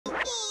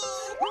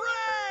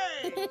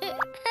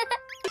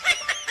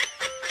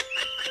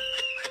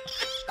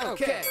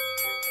Okay.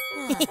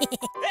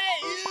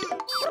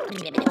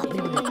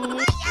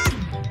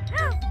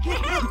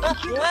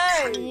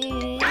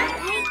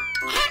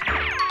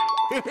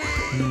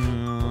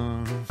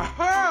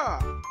 Aha!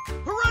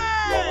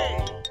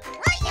 Hooray!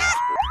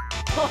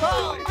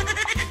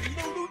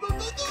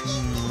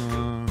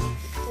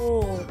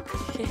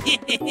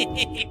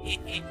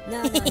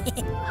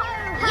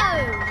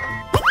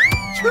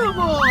 Come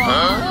on!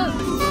 Huh?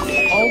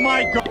 Oh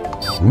my God!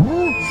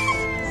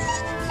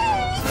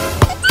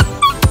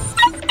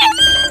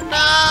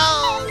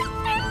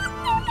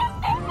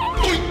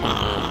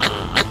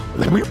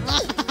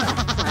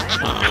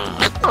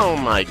 Oh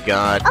my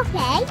God.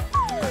 Okay.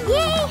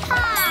 Yeehaw!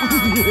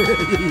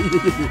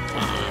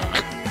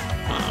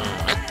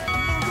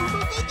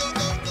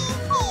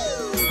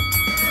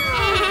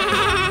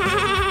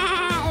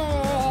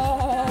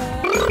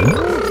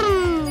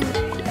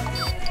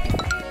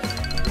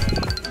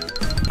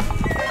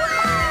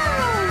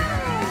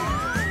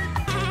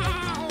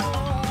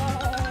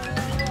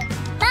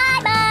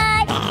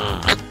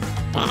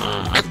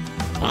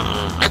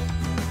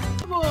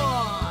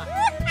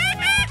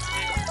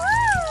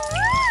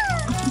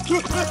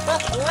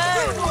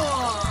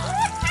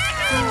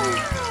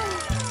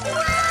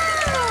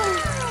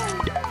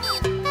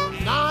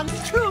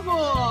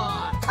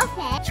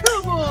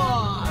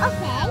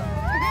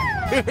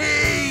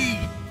 Hey!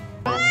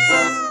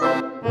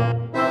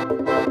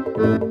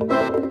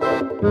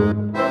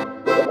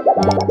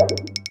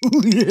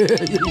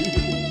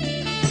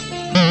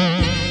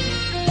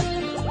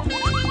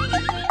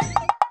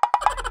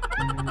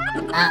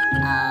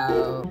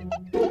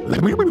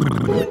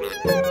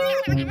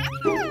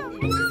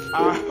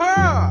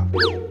 Aha!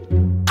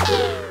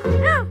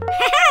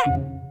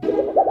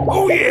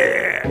 Oh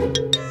yeah!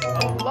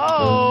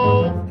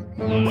 Hello?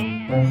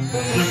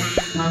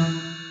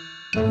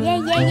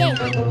 Yay.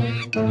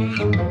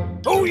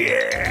 Oh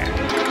yeah!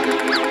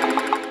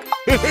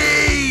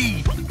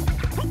 Hey!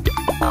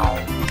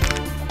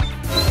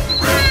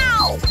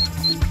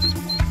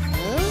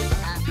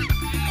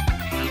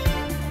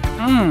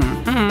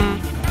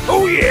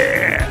 Oh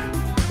yeah!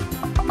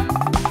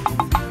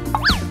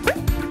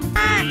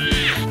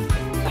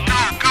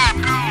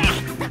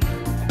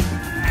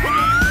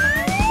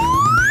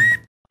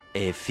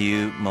 A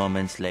few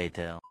moments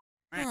later.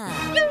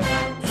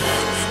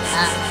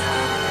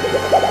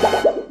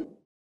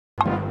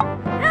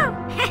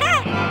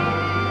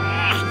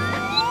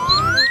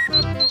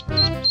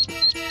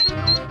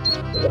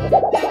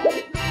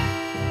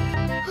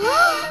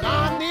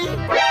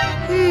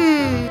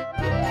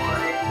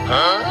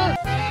 Huh?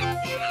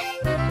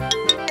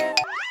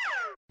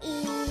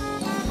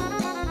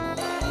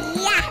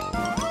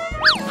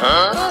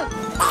 Huh?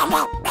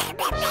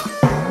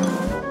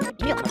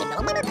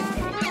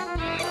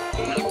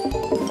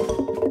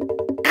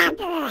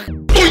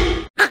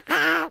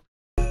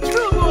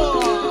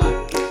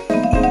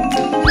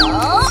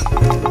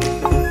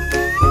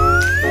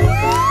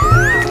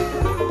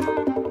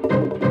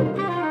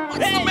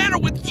 What's the matter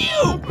with you?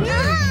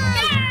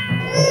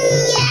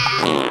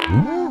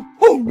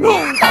 Oh no!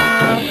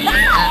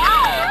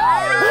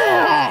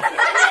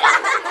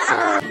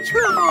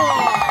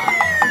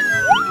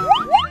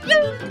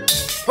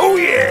 Oh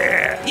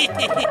yeah!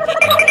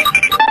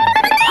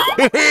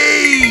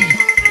 Hey!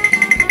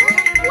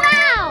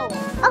 Wow!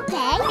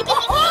 Okay.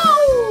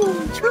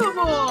 Come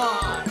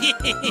on!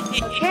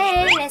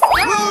 Okay, let's go.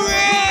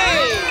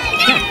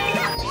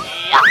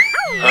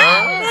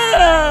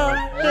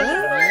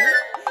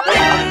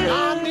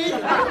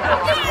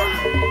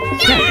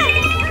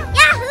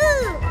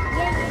 Yahoo!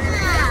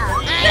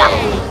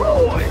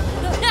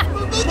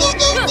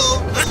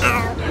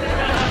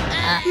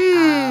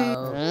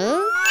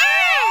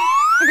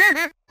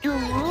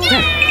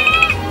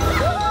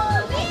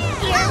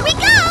 Here we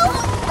go!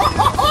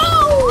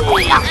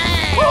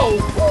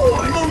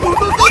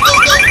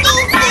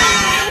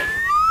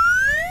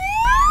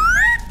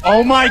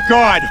 Oh my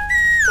God!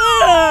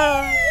 Hello?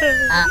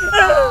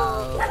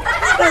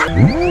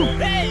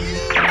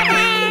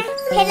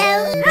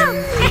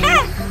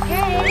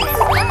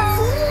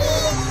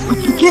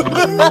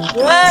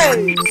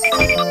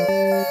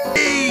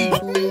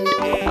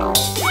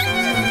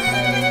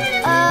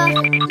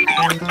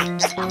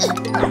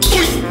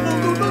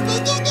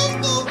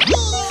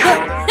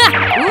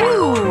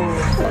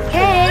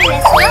 Okay,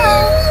 let's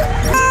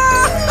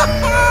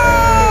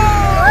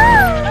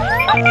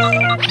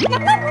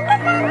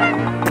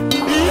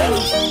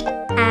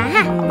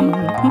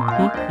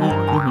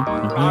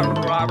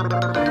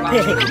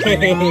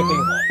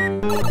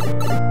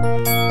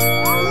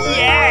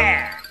Yeah!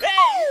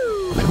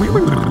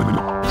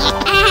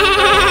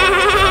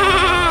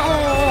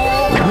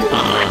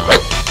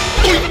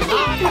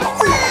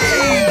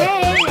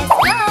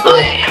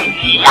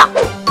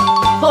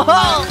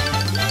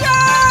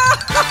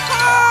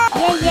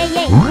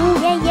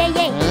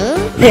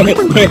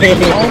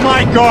 Oh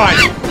my God!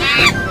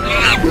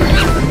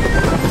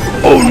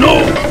 Oh no!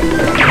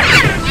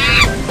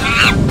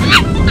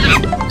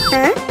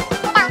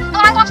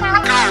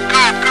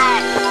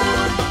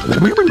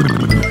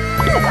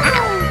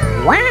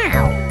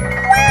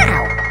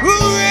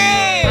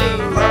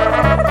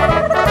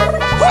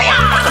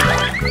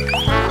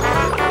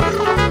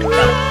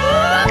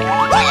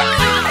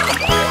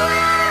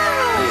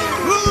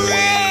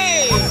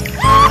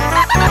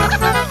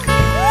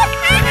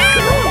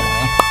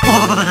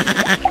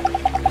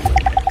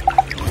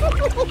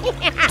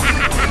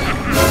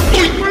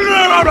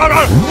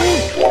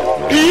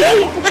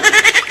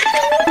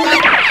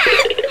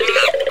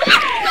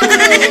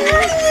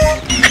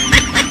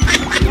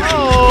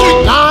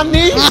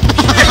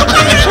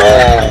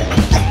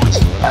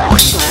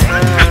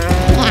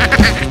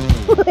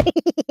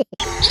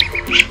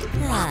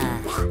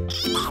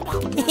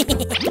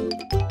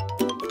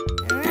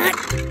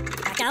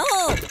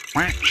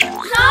 Yeah.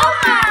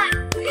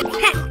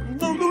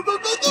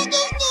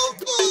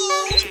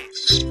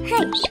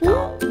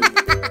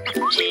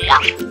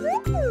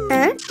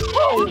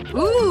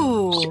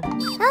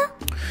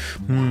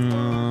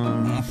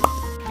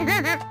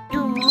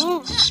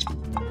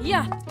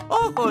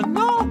 Oh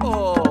no!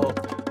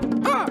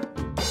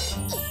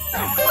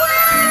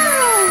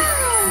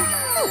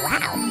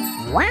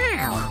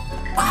 Wow!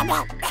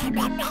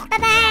 Ta-da!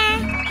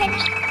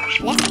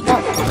 Let's go!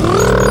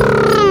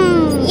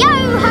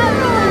 Yo-ho!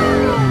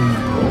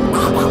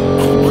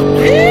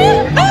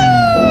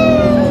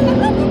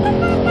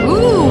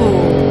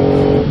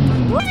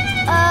 Ooh!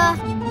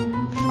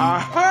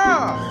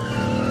 Aha!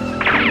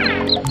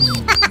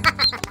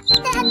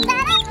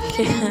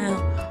 Yeah.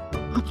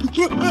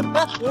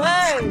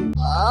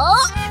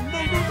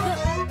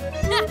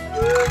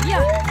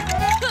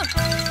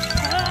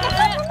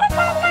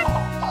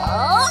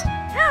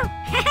 Wow!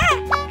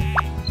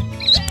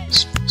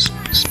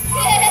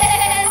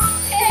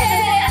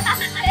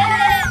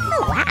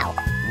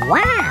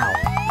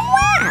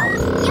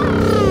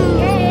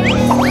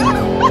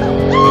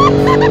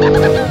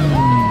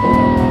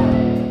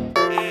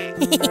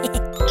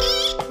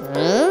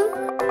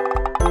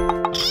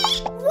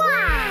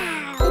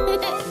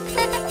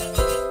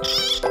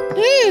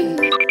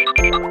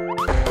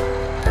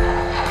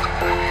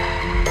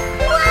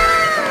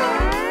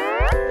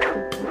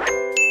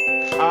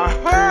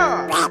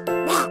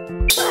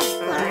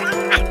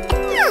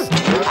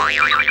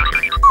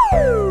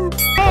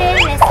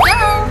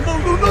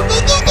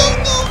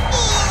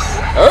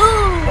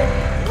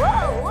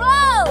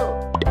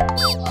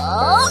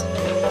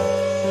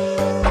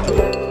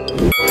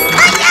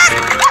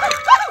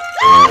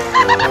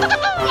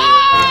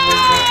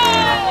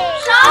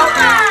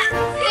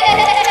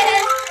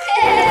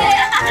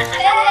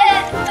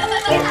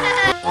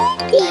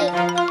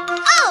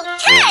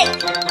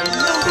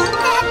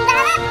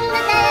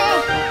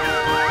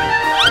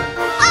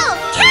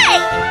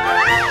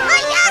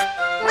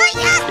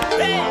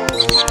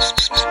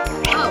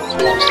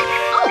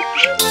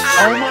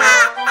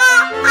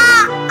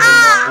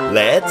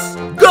 Let's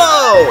go!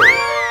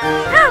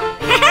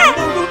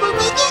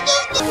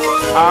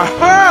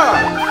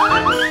 Aha!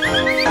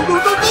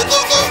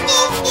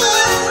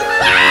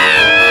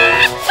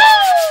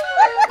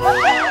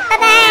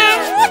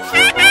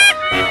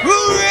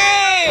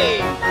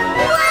 Hooray!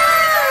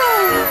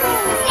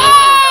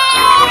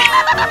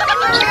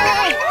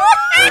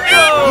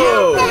 Go!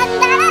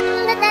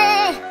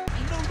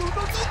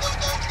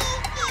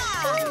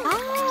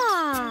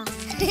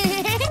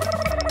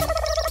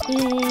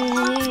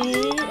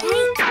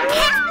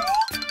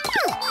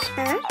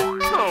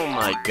 Oh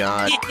my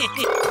god.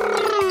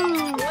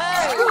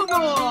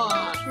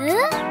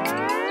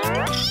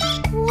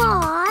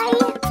 Why?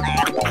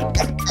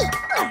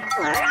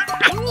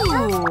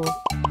 Ooh.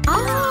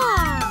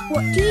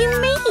 What do you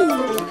mean?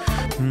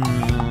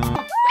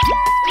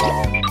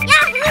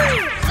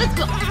 Let's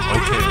go.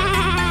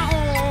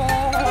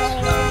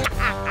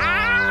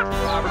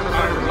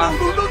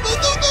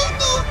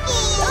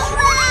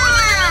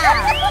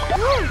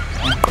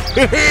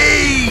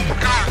 Hey!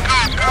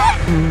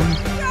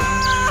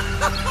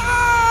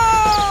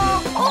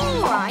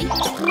 All right.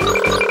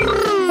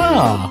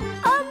 Ah.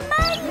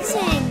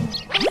 Amazing.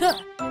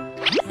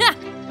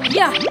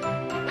 Yeah.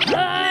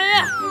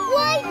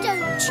 Why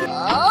don't you?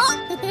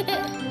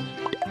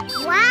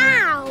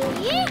 Wow.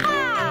 Yeah.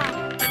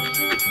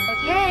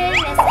 Okay,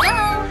 let's go.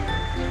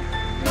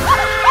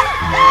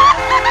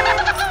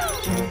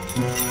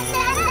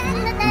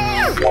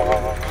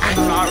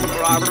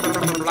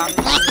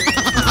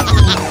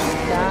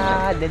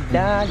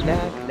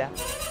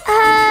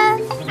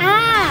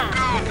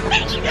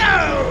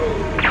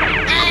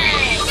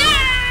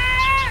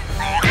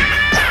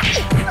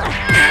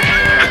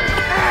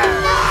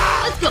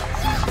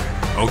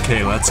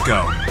 Okay, let's go. Okay, let's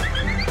go.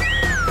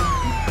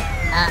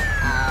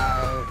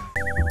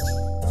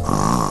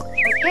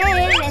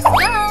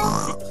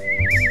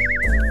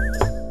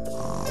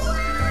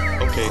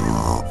 Okay.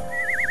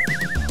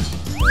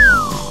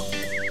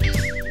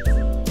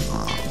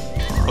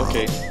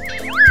 Okay.